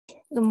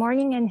Good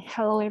morning and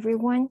hello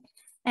everyone.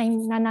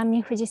 I'm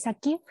Nanami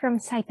Fujisaki from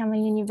Saitama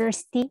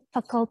University,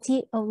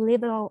 Faculty of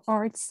Liberal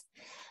Arts.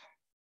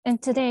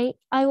 And today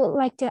I would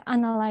like to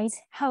analyze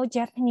how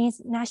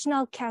Japanese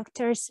national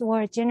characters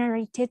were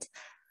generated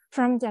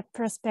from the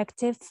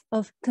perspective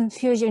of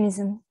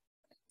Confucianism.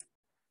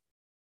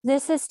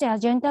 This is the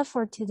agenda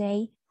for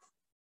today.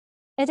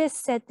 It is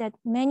said that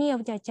many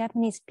of the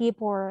Japanese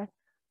people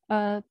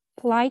are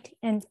polite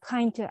and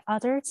kind to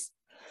others.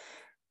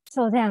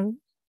 So then,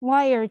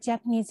 why are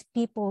Japanese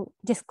people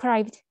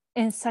described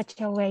in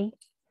such a way?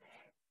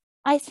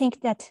 I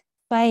think that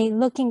by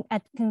looking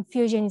at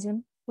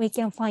Confucianism, we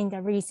can find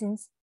the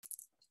reasons.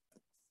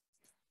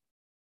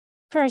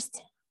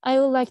 First, I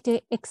would like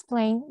to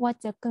explain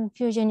what the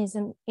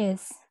Confucianism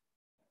is.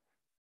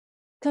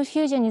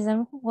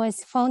 Confucianism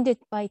was founded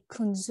by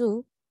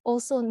Kunzu,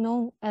 also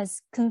known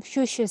as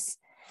Confucius,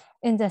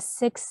 in the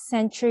 6th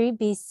century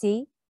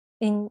BC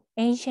in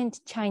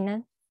ancient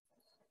China.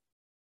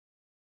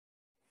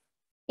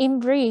 In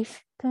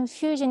brief,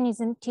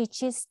 Confucianism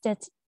teaches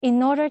that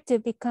in order to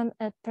become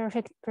a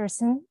perfect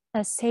person,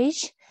 a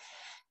sage,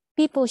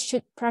 people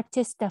should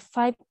practice the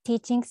 5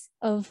 teachings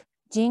of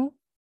Jin,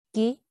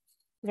 Gi,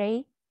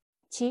 Rei,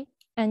 Qi,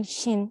 and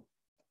Xin.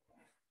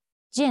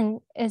 Jin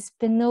is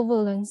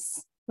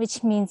benevolence,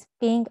 which means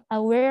being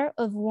aware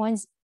of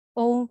one's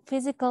own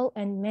physical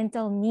and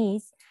mental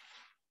needs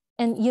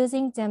and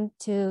using them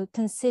to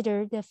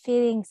consider the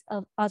feelings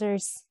of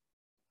others.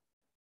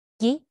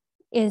 Gi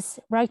is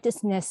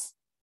righteousness,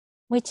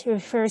 which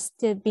refers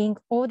to being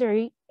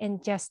orderly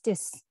and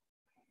justice.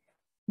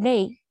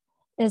 Rei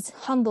is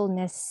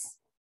humbleness.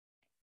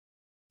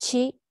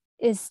 Qi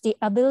is the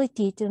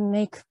ability to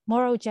make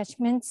moral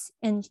judgments,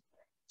 and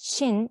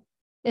Xin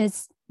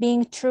is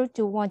being true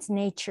to one's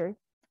nature.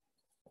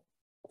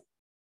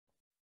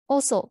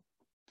 Also,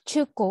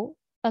 Chuko,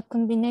 a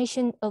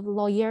combination of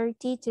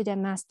loyalty to the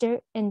master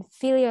and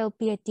filial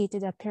piety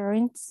to the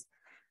parents,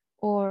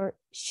 or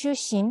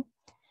Shushin,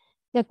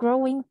 the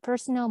growing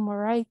personal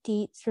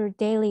morality through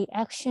daily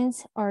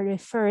actions, are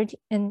referred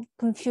in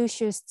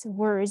Confucius'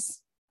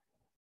 words.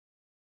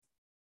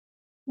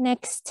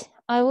 Next,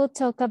 I will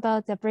talk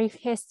about the brief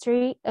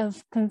history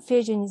of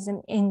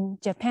Confucianism in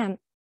Japan.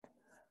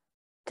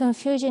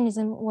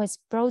 Confucianism was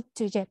brought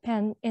to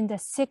Japan in the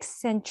 6th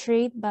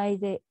century by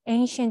the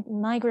ancient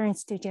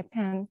migrants to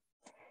Japan.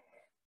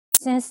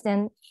 Since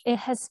then, it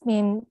has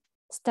been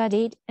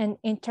studied and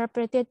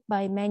interpreted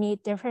by many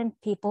different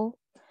people.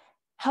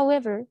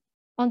 However,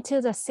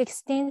 until the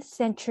 16th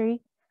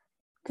century,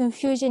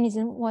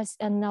 Confucianism was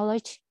a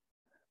knowledge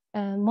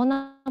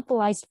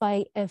monopolized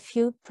by a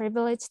few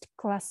privileged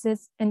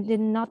classes and did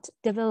not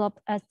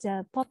develop at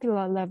the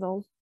popular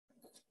level.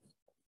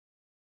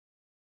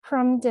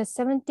 From the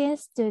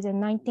 17th to the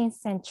 19th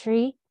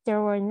century, there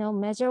were no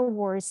major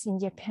wars in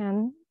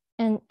Japan,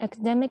 and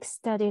academic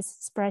studies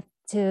spread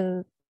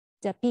to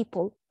the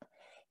people.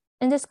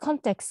 In this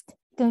context,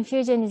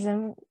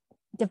 Confucianism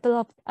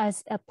developed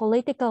as a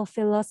political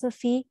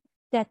philosophy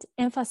that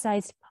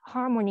emphasized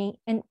harmony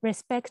and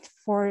respect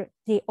for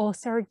the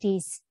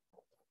authorities.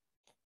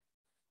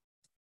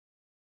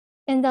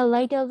 In the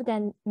light of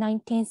the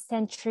 19th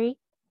century,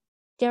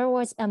 there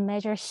was a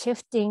major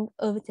shifting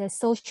of the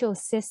social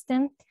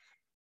system.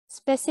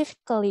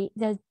 Specifically,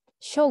 the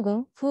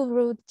shogun who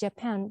ruled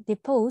Japan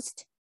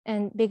deposed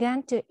and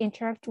began to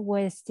interact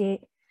with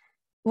the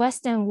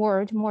Western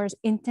world more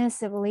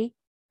intensively.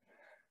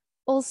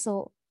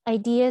 Also,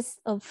 ideas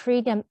of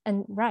freedom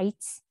and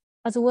rights,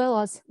 as well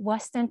as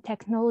Western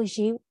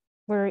technology,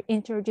 were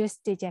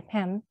introduced to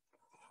Japan.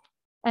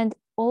 And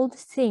old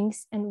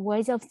things and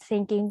ways of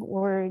thinking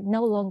were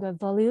no longer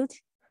valued.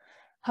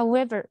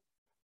 However,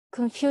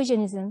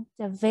 Confucianism,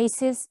 the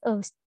basis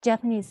of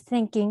Japanese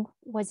thinking,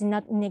 was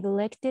not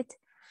neglected,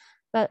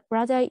 but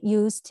rather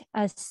used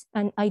as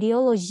an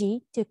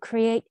ideology to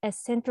create a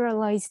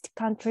centralized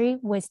country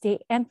with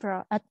the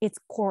emperor at its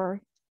core.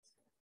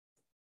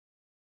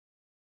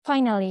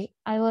 Finally,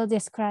 I will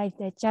describe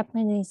the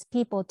Japanese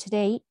people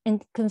today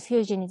and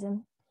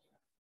Confucianism.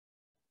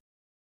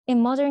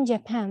 In modern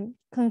Japan,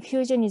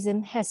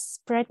 Confucianism has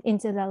spread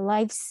into the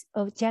lives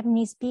of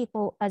Japanese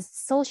people as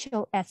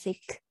social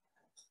ethic.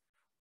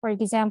 For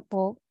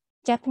example,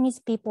 Japanese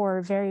people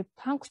are very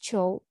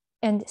punctual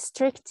and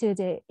strict to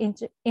the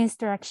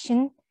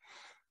instruction,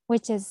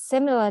 which is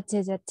similar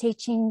to the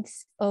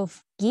teachings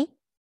of Gi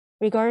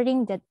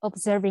regarding the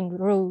observing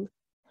rule.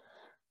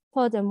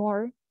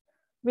 Furthermore,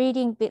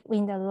 reading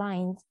between the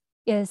lines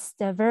is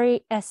the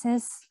very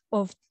essence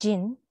of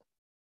Jin,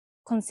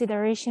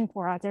 consideration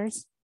for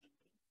others.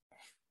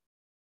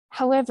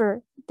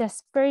 However, the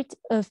spirit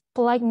of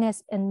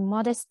politeness and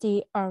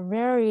modesty are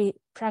rarely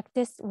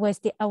practiced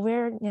with the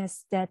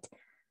awareness that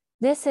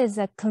this is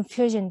a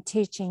Confucian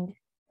teaching.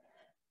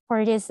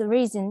 For this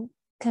reason,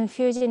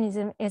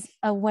 Confucianism is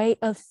a way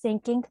of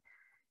thinking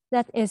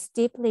that is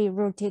deeply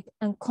rooted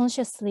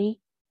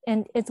unconsciously,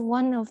 and it's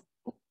one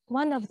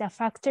of the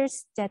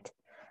factors that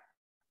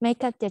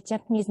make up the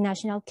Japanese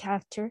national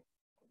character.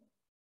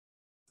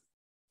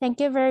 Thank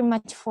you very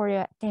much for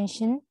your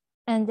attention.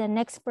 And the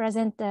next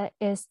presenter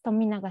is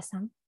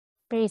Tominaga-san.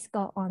 Please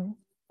go on.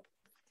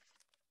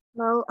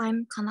 Hello,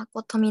 I'm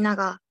Kanako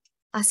Tominaga,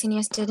 a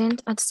senior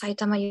student at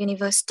Saitama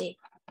University.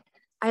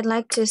 I'd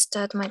like to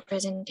start my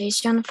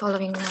presentation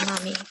following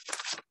Nanami.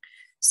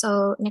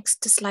 So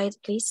next slide,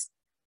 please.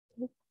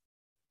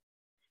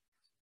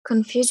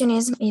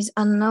 Confucianism is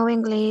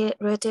unknowingly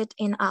rooted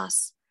in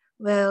us.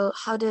 Well,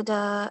 how do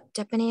the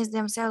Japanese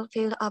themselves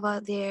feel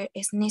about their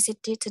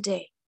ethnicity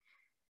today?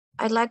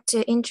 I'd like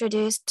to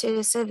introduce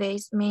two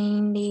surveys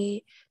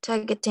mainly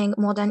targeting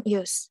modern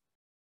youth.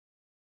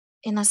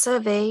 In a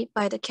survey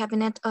by the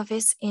Cabinet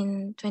Office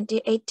in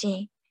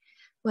 2018,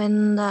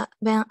 when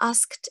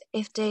asked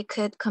if they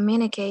could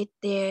communicate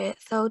their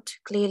thought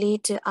clearly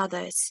to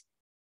others,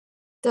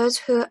 those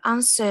who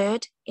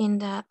answered in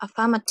the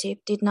affirmative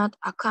did not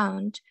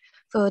account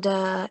for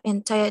the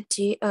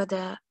entirety of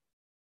the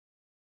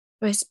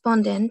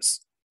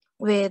respondents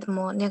with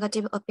more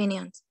negative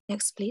opinions.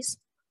 Next, please.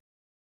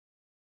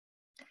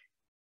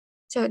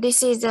 So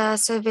this is the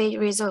survey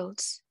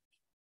results.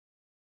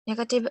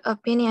 Negative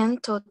opinion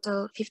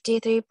total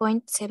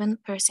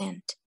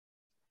 53.7%.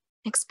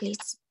 Next,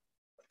 please.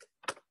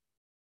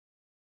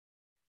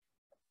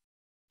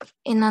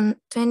 In a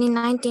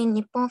 2019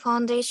 Nippon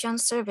Foundation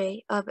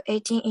survey of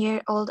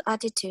 18-year-old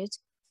attitudes,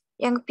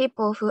 young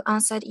people who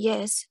answered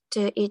yes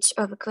to each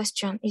of the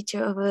questions,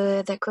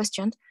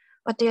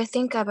 what do you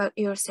think about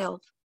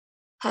yourself,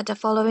 had the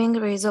following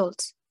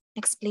results.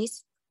 Next,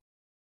 please.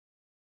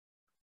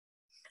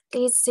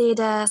 Please see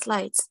the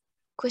slides.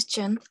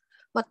 Question,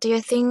 what do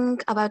you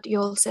think about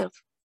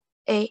yourself?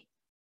 A,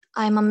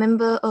 I'm a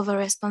member of a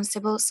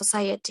responsible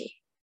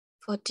society,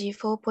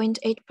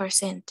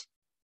 44.8%.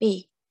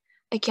 B,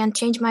 I can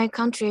change my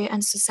country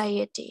and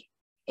society,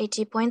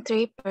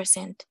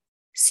 80.3%.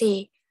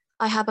 C,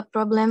 I have a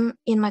problem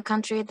in my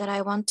country that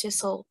I want to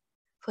solve,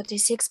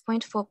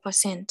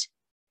 46.4%.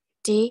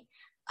 D,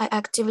 I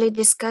actively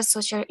discuss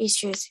social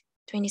issues,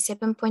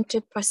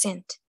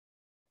 27.2%.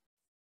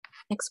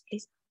 Next,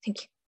 please.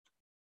 Thank you.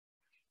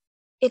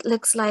 It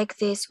looks like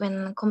this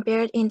when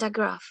compared in the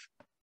graph.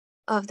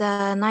 Of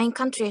the 9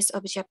 countries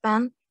of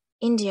Japan,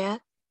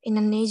 India,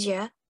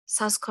 Indonesia,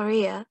 South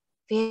Korea,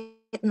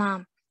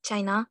 Vietnam,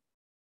 China,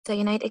 the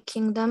United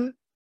Kingdom,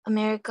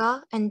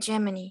 America, and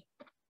Germany,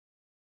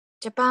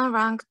 Japan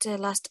ranked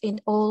last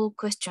in all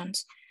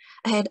questions,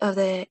 ahead of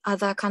the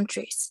other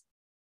countries.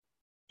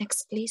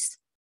 Next, please.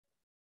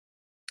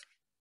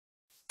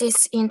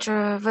 This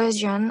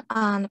introversion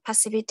and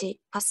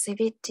passivity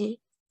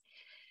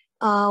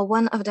are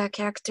one of the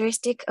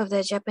characteristics of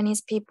the Japanese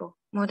people.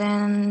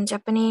 Modern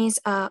Japanese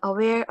are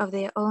aware of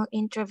their own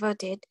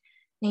introverted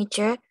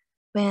nature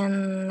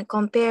when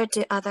compared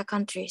to other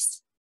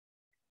countries.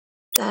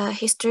 The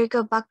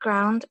historical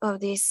background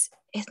of this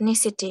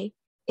ethnicity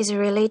is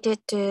related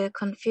to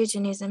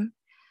Confucianism,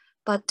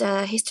 but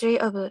the history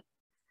of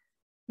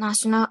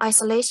national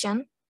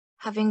isolation,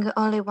 having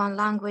only one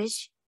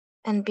language,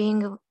 and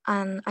being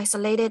an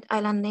isolated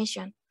island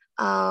nation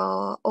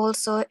are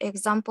also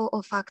examples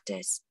of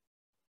factors.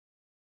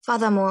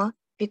 Furthermore,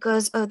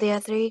 because of their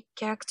 3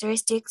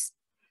 characteristics,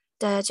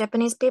 the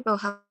Japanese people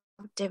have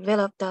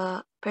developed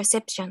the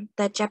perception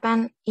that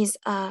Japan is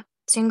a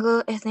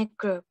single ethnic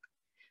group,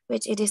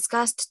 which is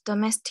discussed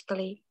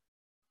domestically,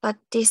 but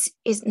this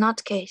is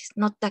not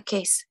the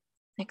case.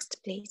 Next,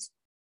 please.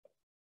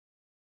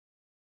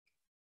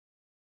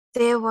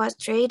 There was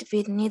trade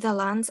with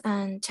Netherlands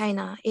and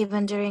China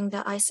even during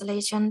the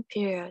isolation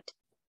period.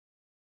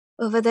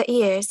 Over the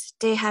years,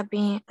 they have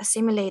been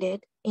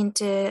assimilated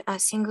into a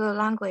single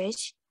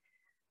language,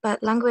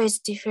 but language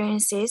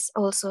differences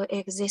also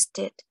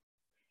existed.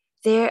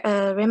 There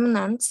are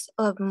remnants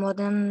of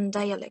modern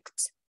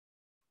dialects.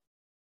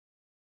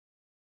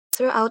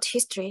 Throughout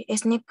history,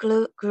 ethnic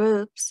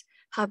groups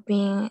have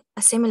been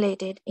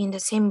assimilated in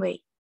the same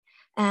way,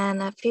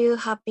 and a few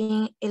have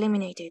been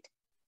eliminated.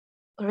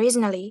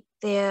 Originally,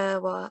 there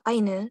were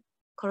Ainu,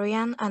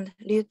 Korean, and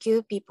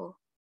Ryukyu people.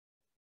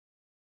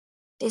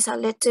 This has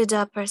led to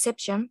the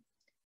perception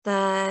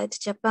that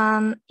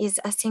Japan is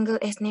a single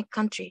ethnic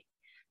country,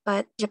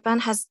 but Japan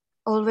has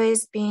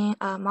always been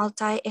a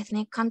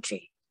multi-ethnic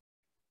country.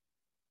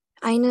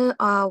 Ainu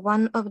are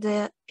one of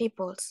the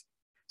peoples.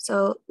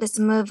 So let's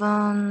move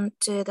on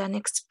to the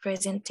next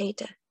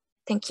presenter.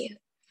 Thank you.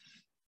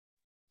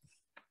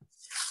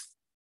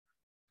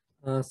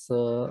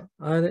 So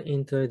I'll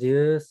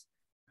introduce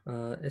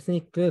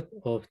ethnic group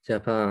of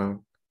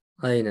Japan,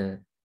 Ainu.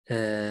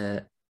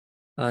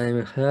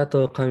 I'm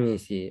Hayato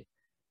Kamanishi,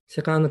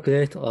 second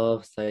grade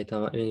of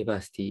Saitama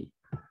University.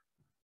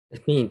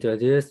 Let me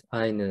introduce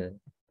Ainu.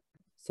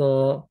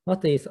 So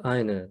what is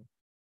Ainu?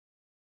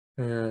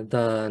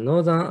 The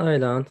northern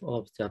island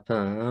of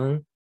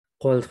Japan,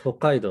 called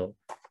Hokkaido,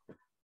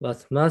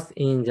 was merged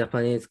in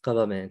Japanese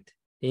government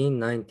in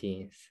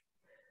 19th,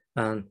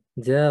 and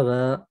there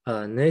were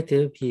a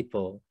native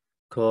people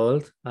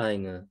called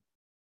Ainu.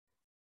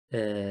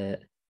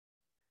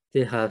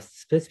 They have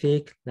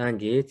specific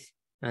language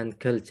and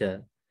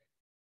culture.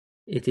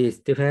 It is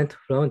different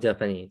from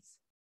Japanese.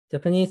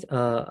 Japanese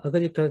are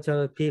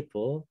agricultural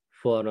people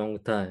for a long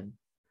time.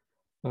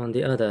 On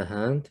the other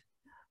hand,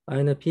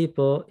 Ainu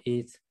people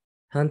is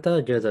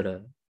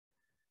hunter-gatherer.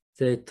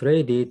 They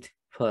traded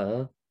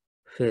fur,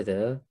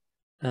 feather,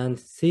 and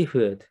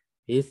seafood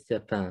with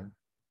Japan.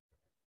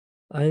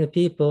 Ainu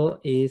people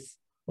is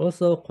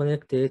also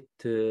connected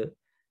to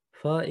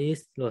Far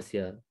East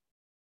Russia.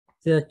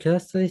 Their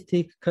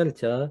characteristic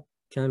culture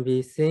can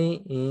be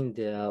seen in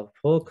their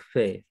folk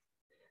faith.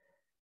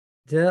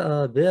 There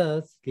are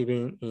bears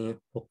living in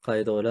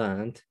Hokkaido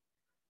land,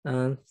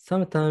 and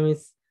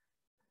sometimes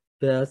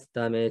bears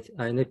damage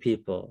Ainu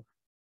people.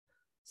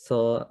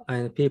 So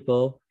Ainu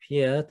people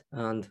feared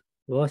and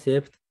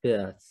worshipped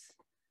bears.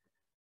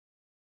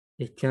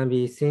 It can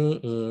be seen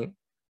in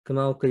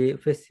Kumaokuri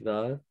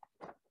Festival,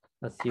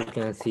 as you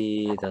can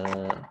see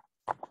the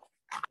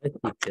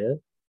picture.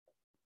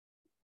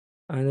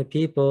 Ainu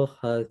people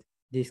had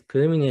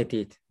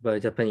discriminated by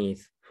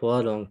Japanese for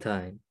a long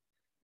time.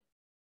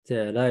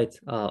 Their rights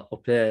are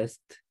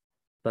oppressed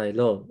by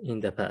law in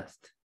the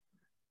past.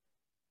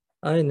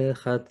 Ainu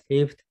had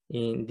lived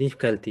in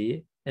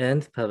difficulty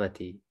and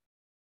poverty.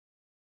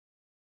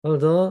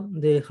 Although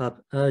they have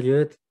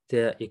argued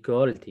their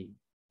equality,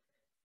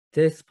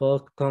 they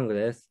spoke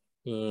Congress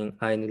in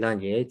Ainu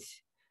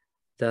language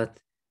that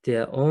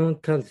their own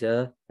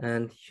culture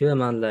and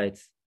human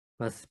rights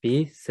must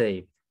be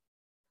saved.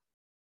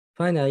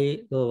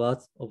 Finally, law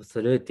was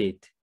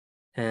obsoleted,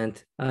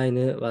 and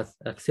Ainu was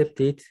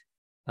accepted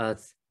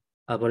as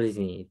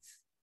Aborigines.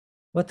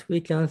 What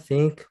we can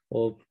think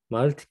of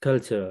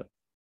multicultural.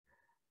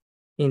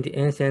 In the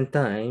ancient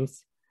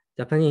times,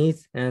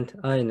 Japanese and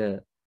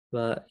Ainu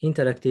were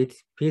interacted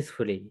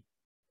peacefully.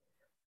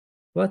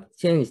 What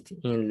changed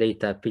in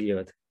later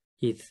period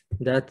is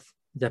that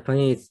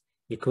Japanese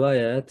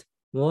required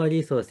more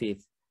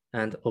resources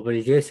and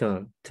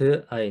obligation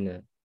to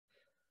Ainu.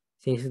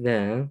 Since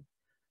then,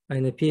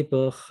 Ainu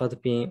people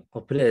had been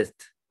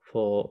oppressed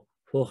for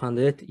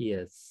 400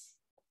 years.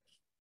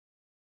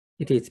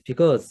 It is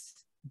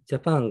because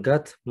Japan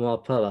got more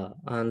power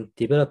and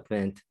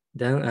development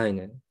than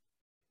Ainu.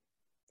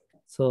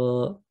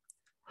 So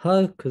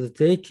how could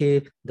they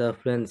keep the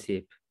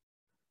friendship?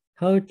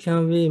 How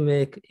can we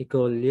make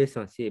equal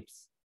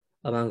relationships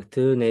among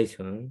two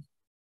nations?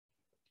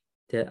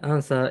 The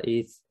answer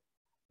is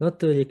not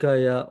to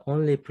require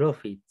only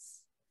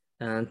profits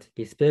and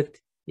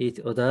respect each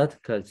other's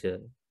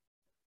culture.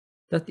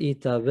 That is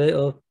the way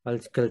of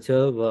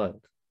multicultural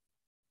world.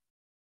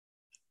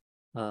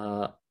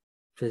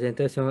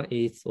 Presentation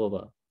is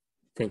over.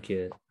 Thank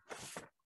you.